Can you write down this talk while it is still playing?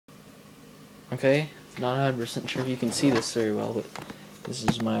Okay, not 100% sure if you can see this very well, but this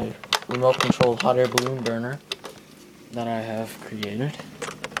is my remote controlled hot air balloon burner that I have created.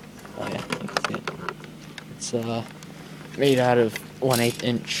 Oh yeah, you can see it. It's made out of 1/8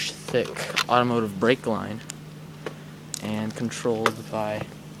 inch thick automotive brake line and controlled by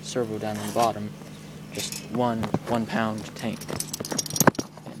servo down on the bottom. Just one 1-pound tank.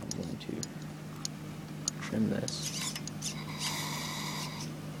 And I'm going to trim this.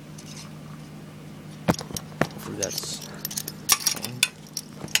 Hopefully that's fine.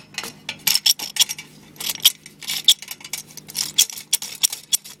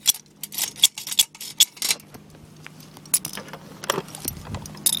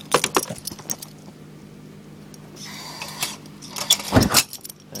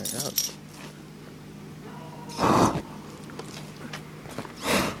 There it goes.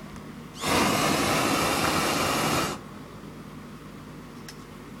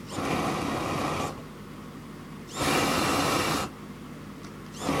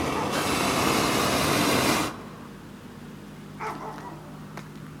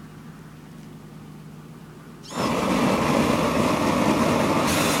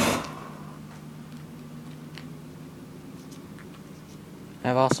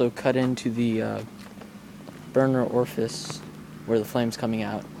 I've also cut into the burner orifice where the flame's coming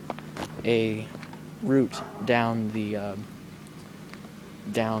out a route down the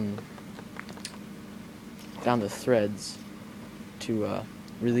down the threads to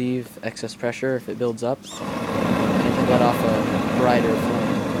relieve excess pressure if it builds up and to let off a brighter flame.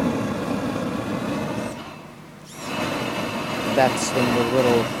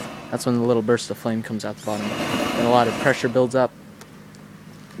 That's when the little burst of flame comes out the bottom. When a lot of pressure builds up,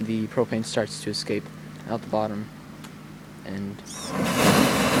 the propane starts to escape out the bottom and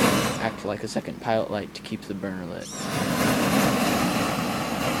act like a second pilot light to keep the burner lit.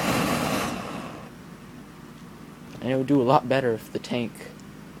 And it would do a lot better if the tank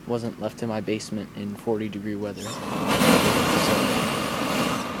wasn't left in my basement in 40-degree weather. So,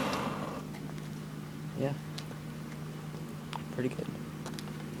 yeah, pretty good.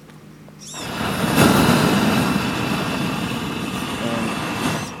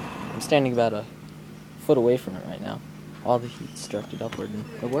 I'm standing about a foot away from it right now. All the heat's directed upward and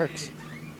it works.